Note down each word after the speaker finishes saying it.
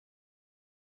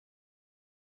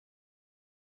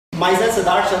Myself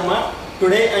Siddharth Sharma.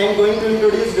 Today I am going to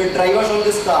introduce the drivers on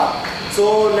this car.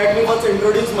 So let me first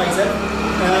introduce myself.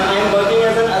 I am working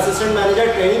as an assistant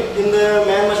manager training in the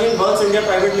Manmachine Works India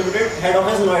Private Limited, head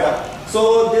office Noida.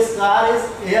 So this car is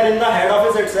here in the head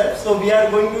office itself. So we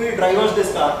are going to dry wash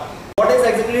this car. What is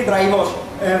exactly dry wash?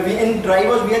 In dry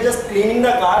wash we are just cleaning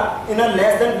the car in a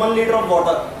less than 1 liter of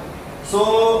water.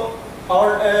 So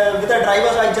with the dry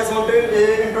wash, I just want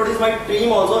to introduce my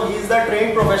team also. He is the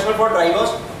trained professional for dry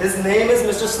wash. His name is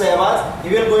Mr. Sehwaz. He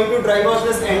will going to dry wash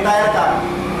this entire car.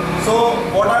 So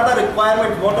what are the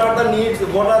requirements, what are the needs,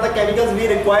 what are the chemicals we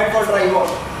require for dry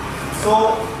wash?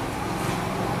 So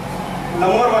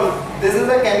number one, this is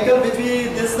the chemical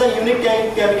this is the unique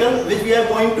chemical which we are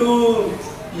going to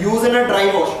use in a dry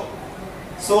wash.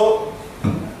 So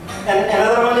and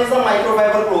another one is the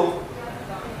microfiber cloth.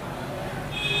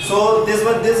 So this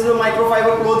is the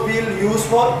microfiber cloth we will use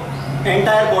for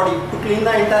entire body, to clean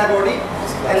the entire body,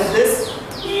 and this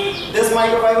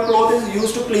microfiber cloth is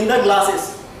used to clean the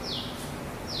glasses.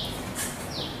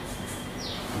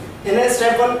 In a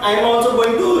step 1, I am also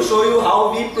going to show you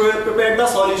how we prepared the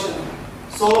solution.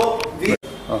 So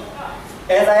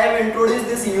as I have introduced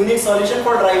this unique solution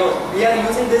for dry wash, we are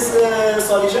using this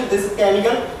solution, this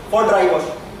chemical for dry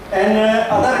wash. And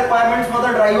other requirements for the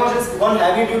dry wash is one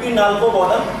heavy duty Nalco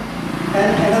bottle,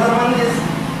 and another one is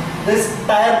this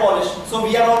tire polish. So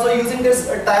we are also using this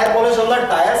tire polish on the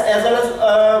tires, as well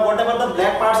as whatever the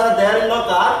black parts are there in the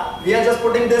car, we are just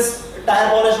putting this tire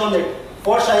polish on it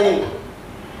for shining.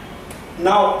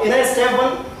 Now in a step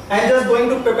 1, I am just going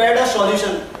to prepare the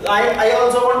solution. I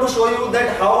also want to show you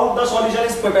that how the solution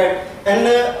is prepared, and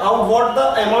what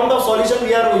the amount of solution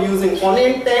we are using. Only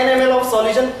in 10 ml of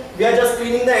solution we are just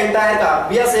cleaning the entire car.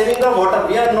 We are saving the water.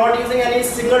 We are not using any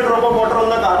single drop of water on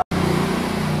the car.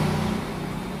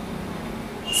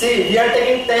 See, we are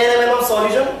taking 10 ml of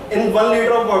solution in 1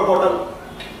 liter of bottle.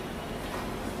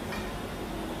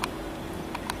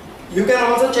 You can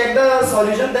also check the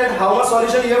solution, that how much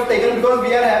solution you have taken, because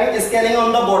we are having scanning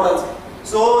on the bottles.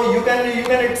 So you can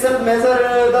itself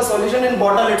measure the solution in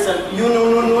bottle itself. You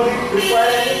no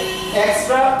require any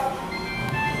extra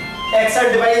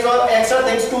device or extra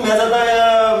things to measure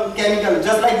the chemical,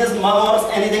 just like this mug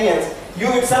or anything else.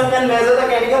 You itself can measure the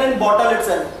chemical in bottle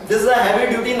itself. This is a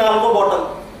heavy duty Nalco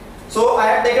bottle. So I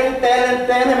have taken 10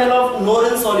 ml of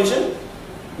Norin solution.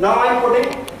 Now I am putting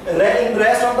in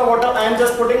rest of the water. I am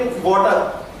just putting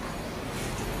water.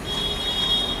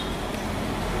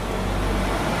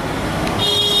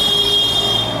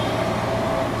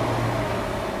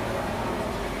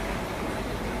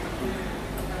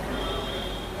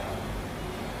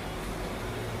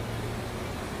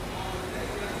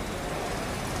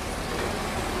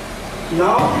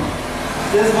 Now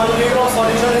this 1 liter of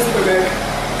solution is prepared.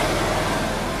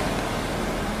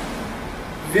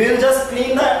 We will just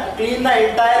clean the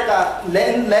entire car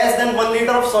in less than 1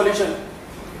 liter of solution.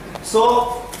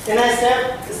 So in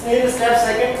step 2,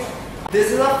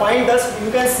 this is a fine dust you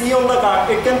can see on the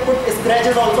car. It can put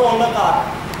scratches also on the car.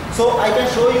 So I can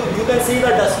show you. You can see the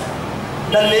dust,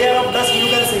 the layer of dust.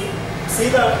 You can see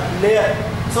the layer.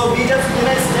 So we just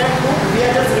in step 2, we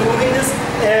are just removing this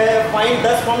fine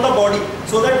dust from the body,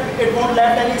 so that it won't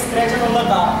left any scratches on the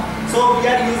car. So we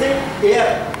are using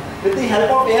air. With the help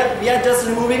of air, we are just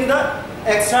removing the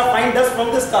extra fine dust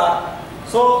from this car.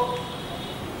 So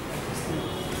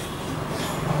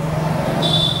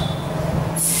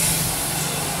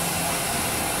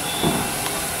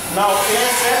now in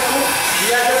step 2,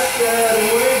 we are just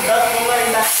removing dust from the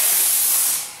entire.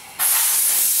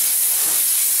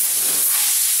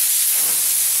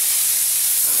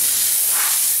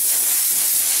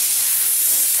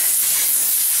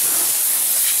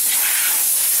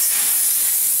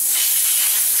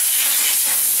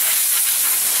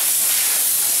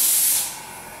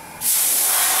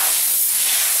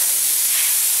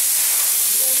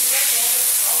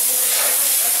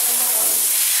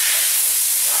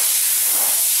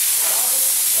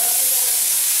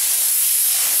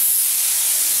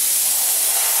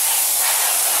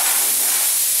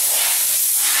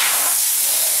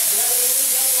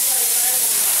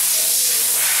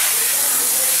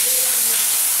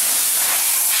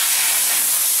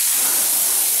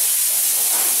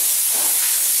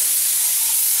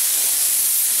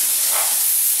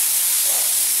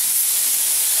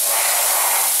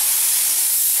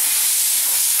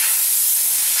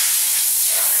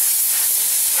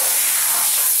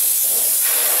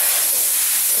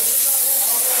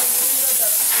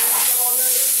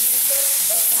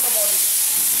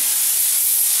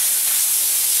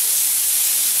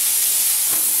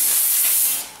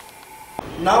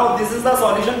 Now this is the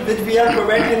solution which we have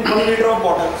prepared in 1 liter of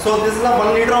water. So this is a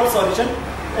 1 liter of solution,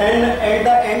 and at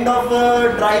the end of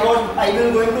the dry wash I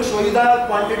will going to show you the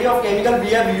quantity of chemical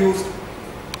we have used.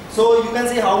 So you can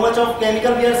see how much of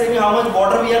chemical we are saving, how much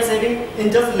water we are saving.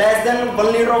 In just less than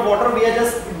 1 liter of water we are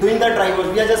just doing the dry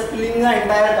wash. We are just cleaning the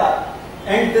entire car.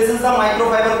 And this is the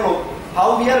microfiber cloth.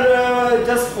 How we are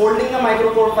just folding the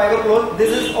microfiber cloth. This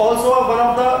is also one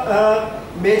of the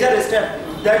major steps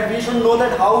that we should know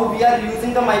that how we are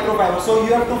using the microfiber. So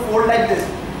you have to fold like this.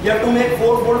 You have to make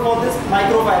 4 fold for this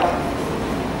microfiber.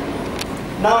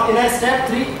 Now in a step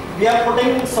 3 we are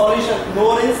putting solution.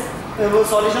 No rinse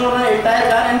solution on the entire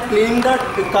car and cleaning the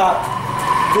car.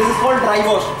 This is called dry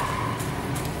wash.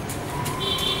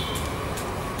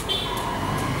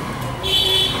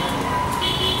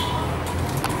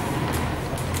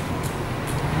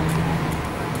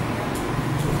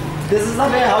 This is the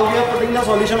way how we are putting the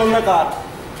solution on the car.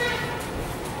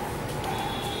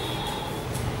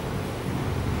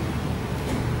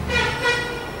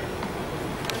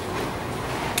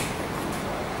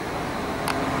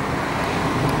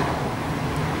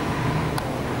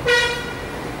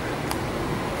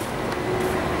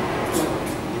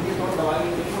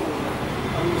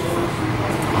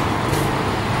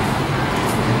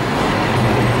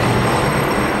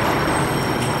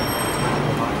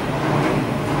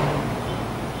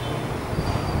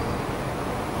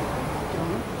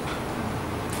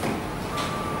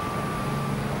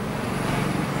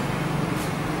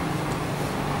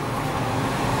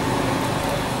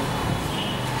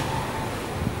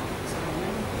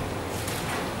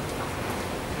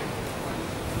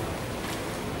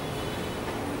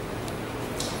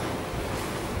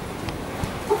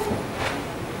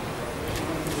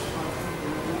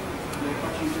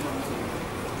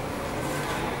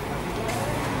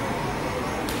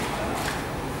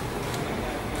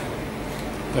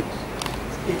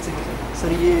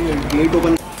 Sir ये gate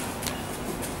open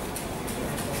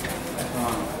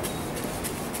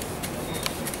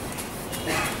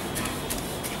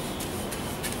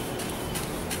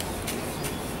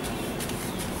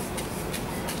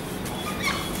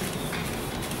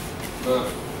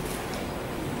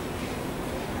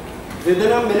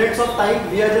within a minutes of time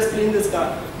we are just cleaning this car.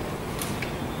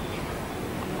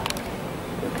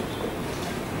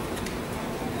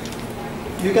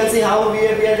 You can see how we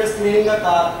are just cleaning the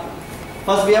car.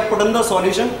 First we have put in the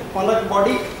solution on the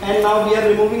body, and now we are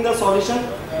removing the solution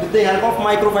with the help of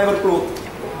microfiber cloth.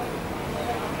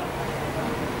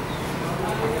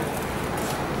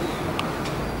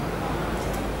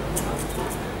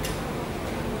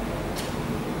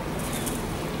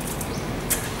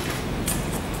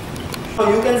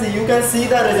 You can see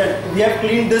the result. We have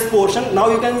cleaned this portion. Now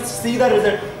you can see the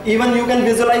result. Even you can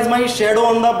visualize my shadow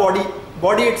on the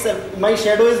body itself. My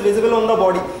shadow is visible on the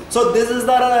body. So this is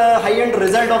the high-end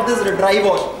result of this dry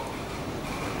wash.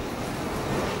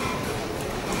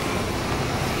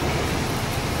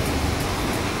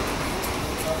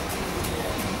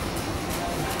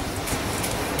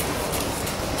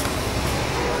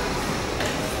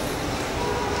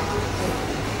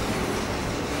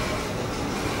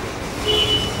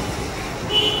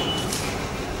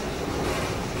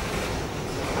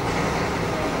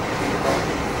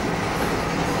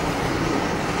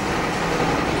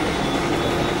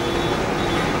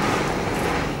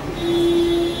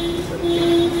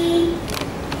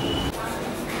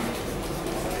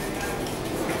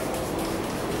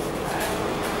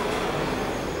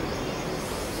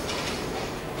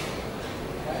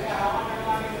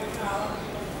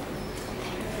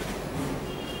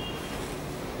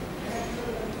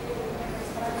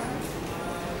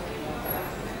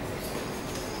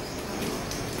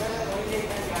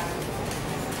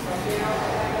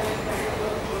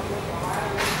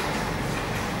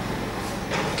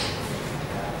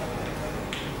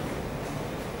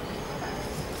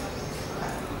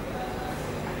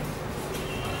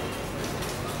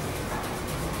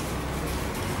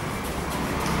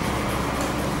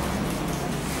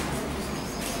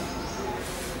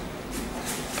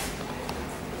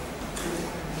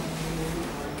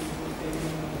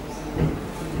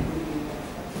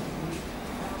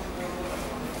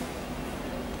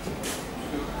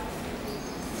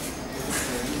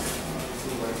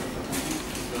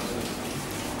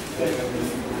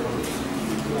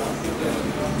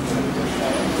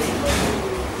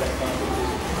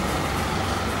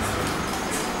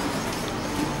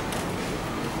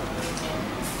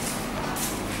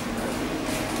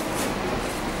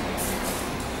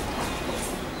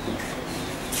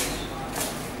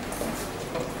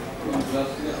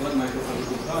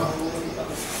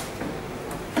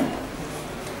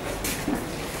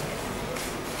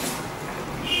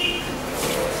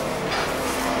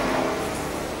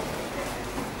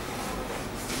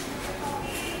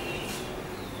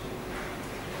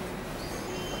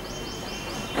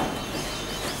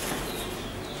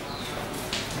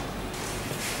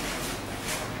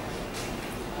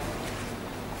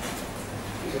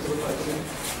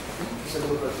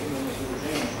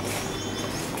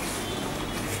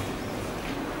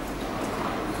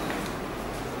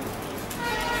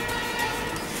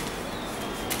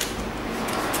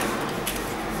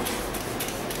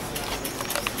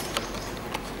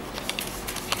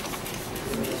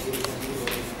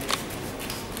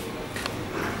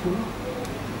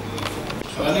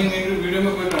 Video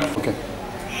में कोई Okay.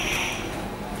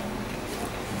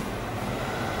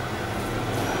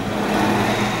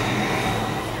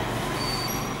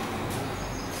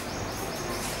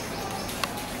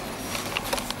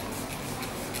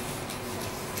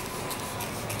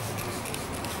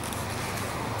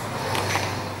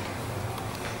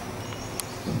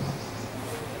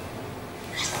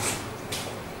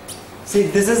 See,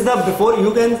 this is the before.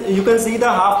 You can see the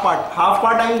half part. Half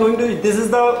part I am going to. This is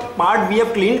the part we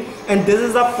have cleaned, and this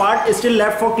is the part still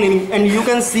left for cleaning. And you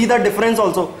can see the difference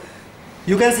also.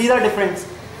 You can see the difference.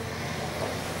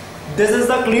 This is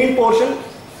the clean portion.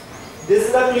 This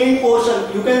is the clean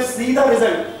portion. You can see the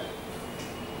result,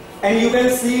 and you can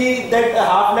see that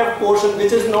half left portion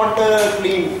which is not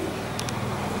clean.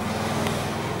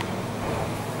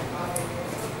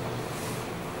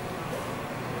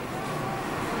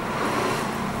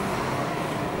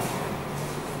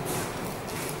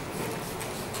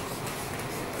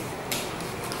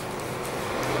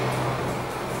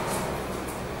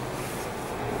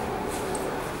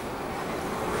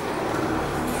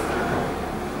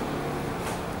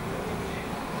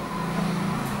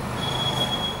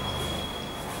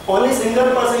 Only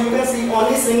single person, you can see,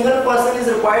 only single person is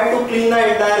required to clean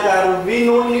the entire car. We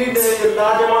don't need a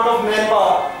large amount of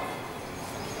manpower.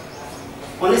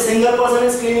 Only single person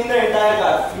is cleaning the entire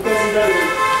car. You can see the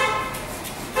result.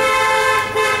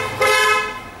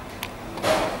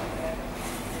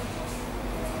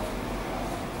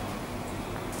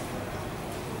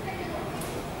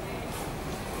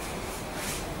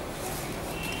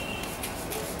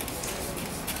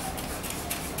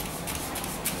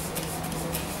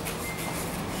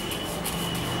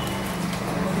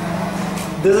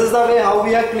 This is the way how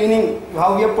we are cleaning,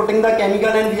 how we are putting the chemical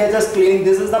and we are just cleaning.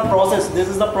 This is the process. This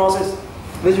is the process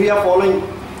which we are following.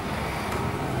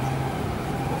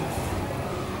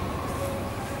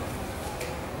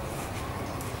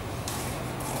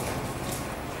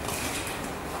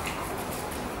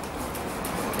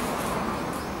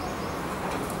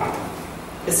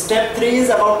 Step 3 is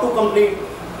about to complete.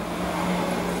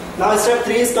 Now step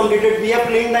 3 is completed. We have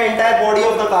cleaned the entire body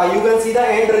of the car. You can see the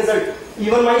end result.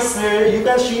 Even my, you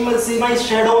can see my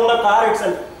shadow on the car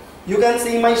itself. You can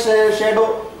see my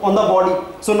shadow on the body.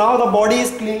 So now the body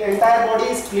is clean, entire body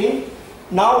is clean.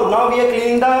 Now we are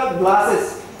cleaning the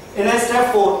glasses in a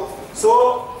step 4.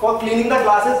 So for cleaning the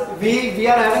glasses, we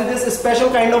are having this special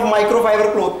kind of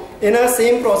microfiber cloth in a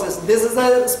same process. This is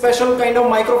a special kind of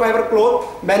microfiber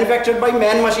cloth manufactured by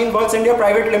Manmachine Works India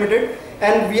Private Limited,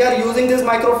 and we are using this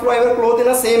microfiber cloth in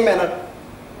a same manner.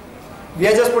 We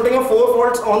are just putting a 4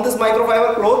 folds on this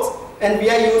microfiber cloth and we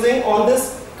are using on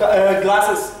this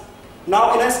glasses.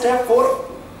 Now in a step 4,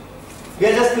 we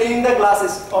are just cleaning the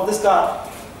glasses of this car.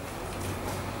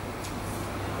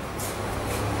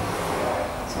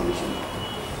 Solution.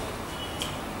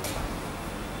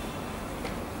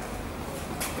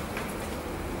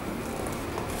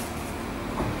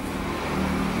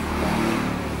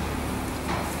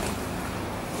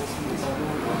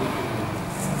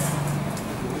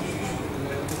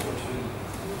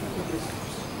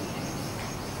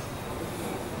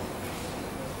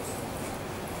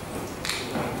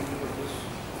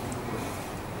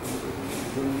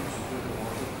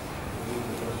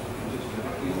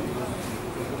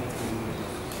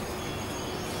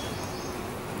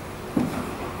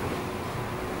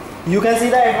 You can see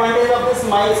the advantage of this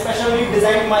specially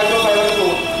designed microfiber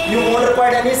cloth. You won't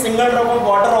require any single drop of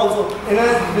water also.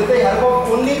 With the help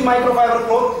of only microfiber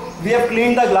cloth, we have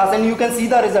cleaned the glass and you can see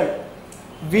the result.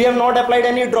 We have not applied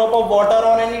any drop of water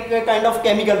or any kind of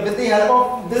chemical. With the help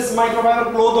of this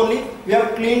microfiber cloth only, we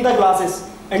have cleaned the glasses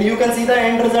and you can see the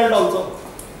end result also.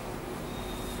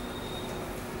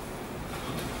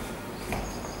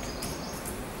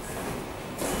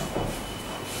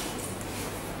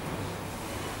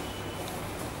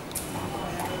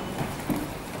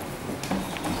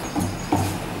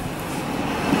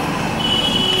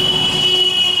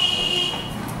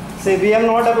 See, we have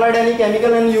not applied any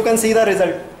chemical and you can see the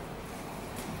result.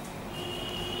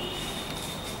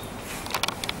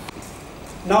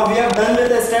 Now we have done with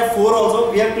the step 4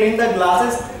 also. We have cleaned the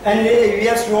glasses and we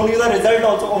have shown you the result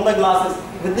also on the glasses.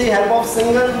 With the help of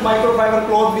single microfiber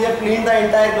cloth, we have cleaned the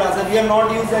entire glasses. We have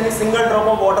not used any single drop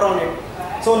of water on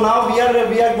it. So now we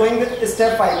are going with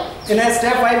step 5. In a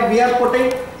step 5, we are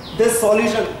putting this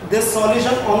solution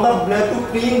on the to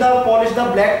clean the polish the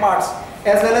black parts,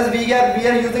 as well as we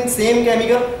are using same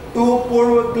chemical to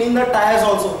clean the tires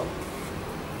also.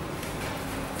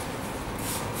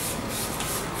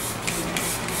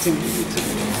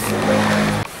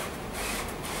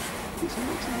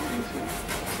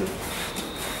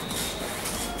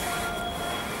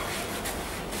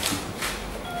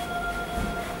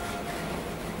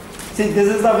 See, this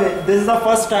is the way. This is the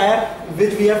first tire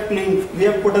which we have cleaned. We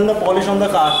have put in the polish on the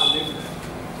car.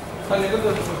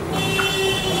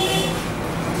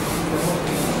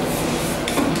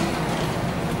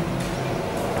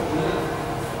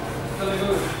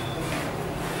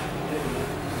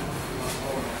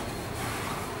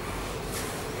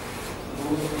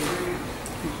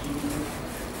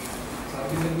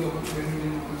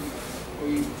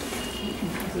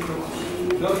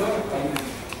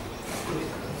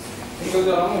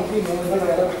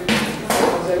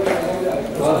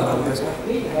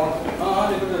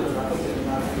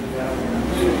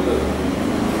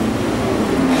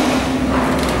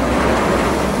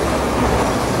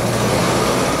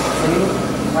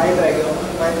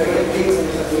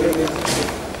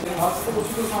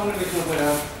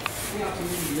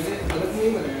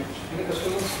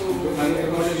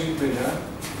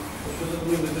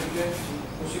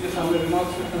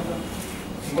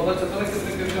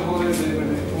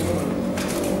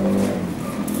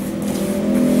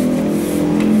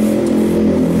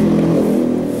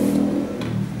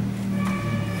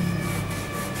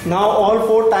 Now all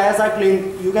 4 tires are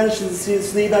cleaned. You can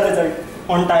see the result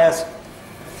on tires.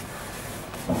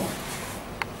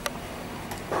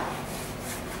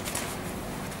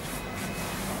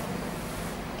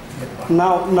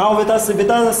 Now with the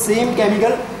same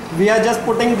chemical, we are just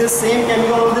putting this same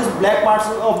chemical on this black parts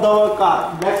of the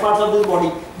car, black parts of this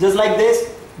body, just like this.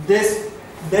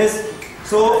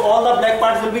 So all the black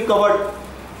parts will be covered.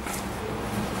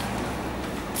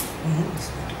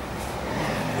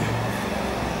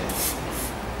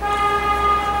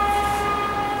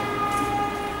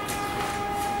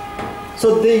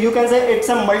 So you can say it's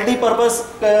a multi-purpose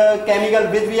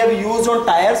chemical which we have used on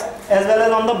tires as well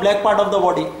as on the black part of the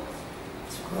body.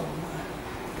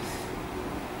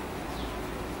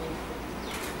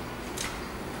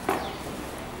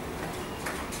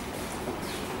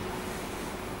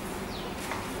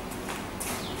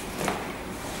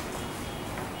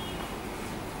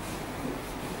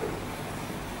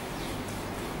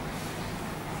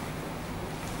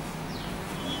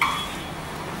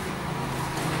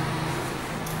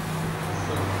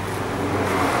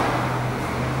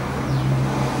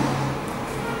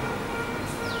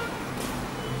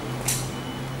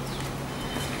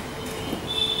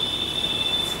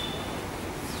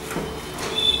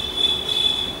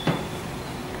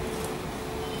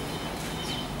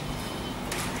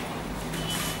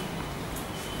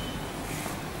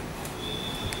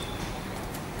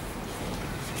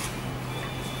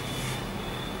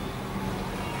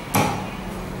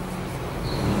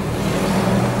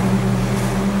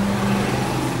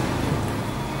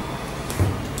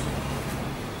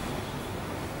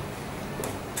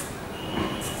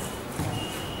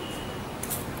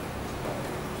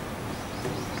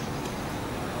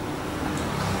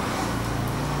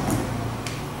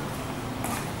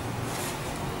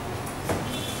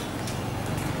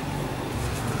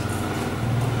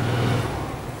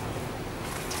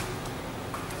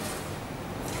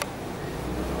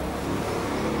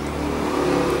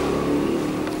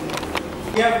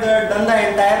 We have done the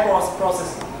entire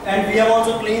process, and we have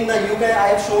also cleaned the I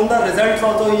have shown the results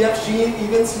also. You have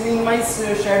even seen my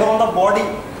shadow on the body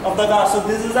of the car. So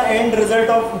this is the end result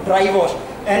of dry wash,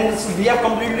 and we have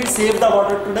completely saved the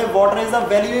water. Today water is a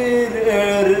very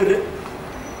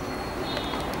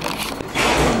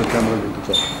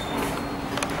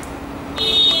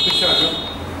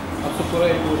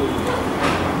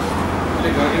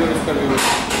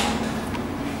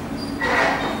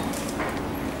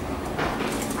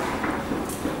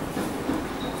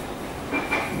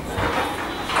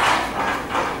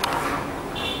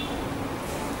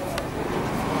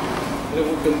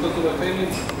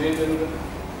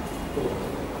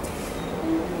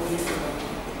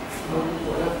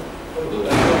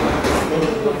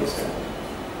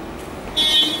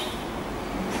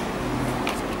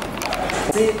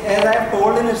See, as I have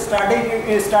told in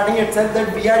starting itself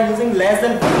that we are using less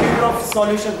than 1 liter of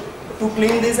solution to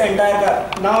clean this entire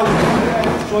car. Now I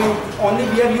am showing only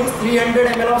we have used 300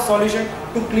 ml of solution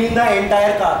to clean the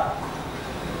entire car.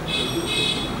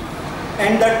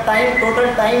 And the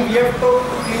total time we have to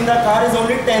clean the car is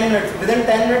only 10 minutes. Within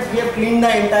 10 minutes we have cleaned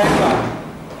the entire car.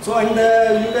 So and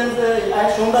you can I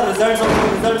have shown the results.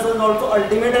 Also, results is also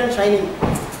ultimate and shining.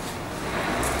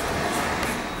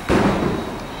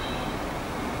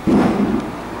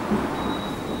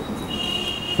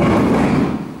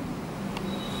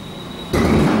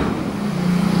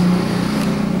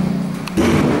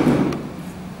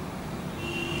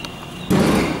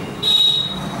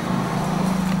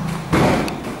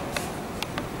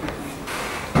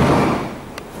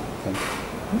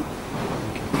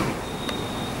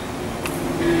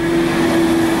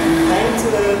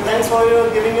 Thanks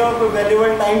for giving your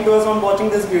valuable time to us on watching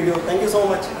this video. Thank you so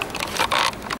much.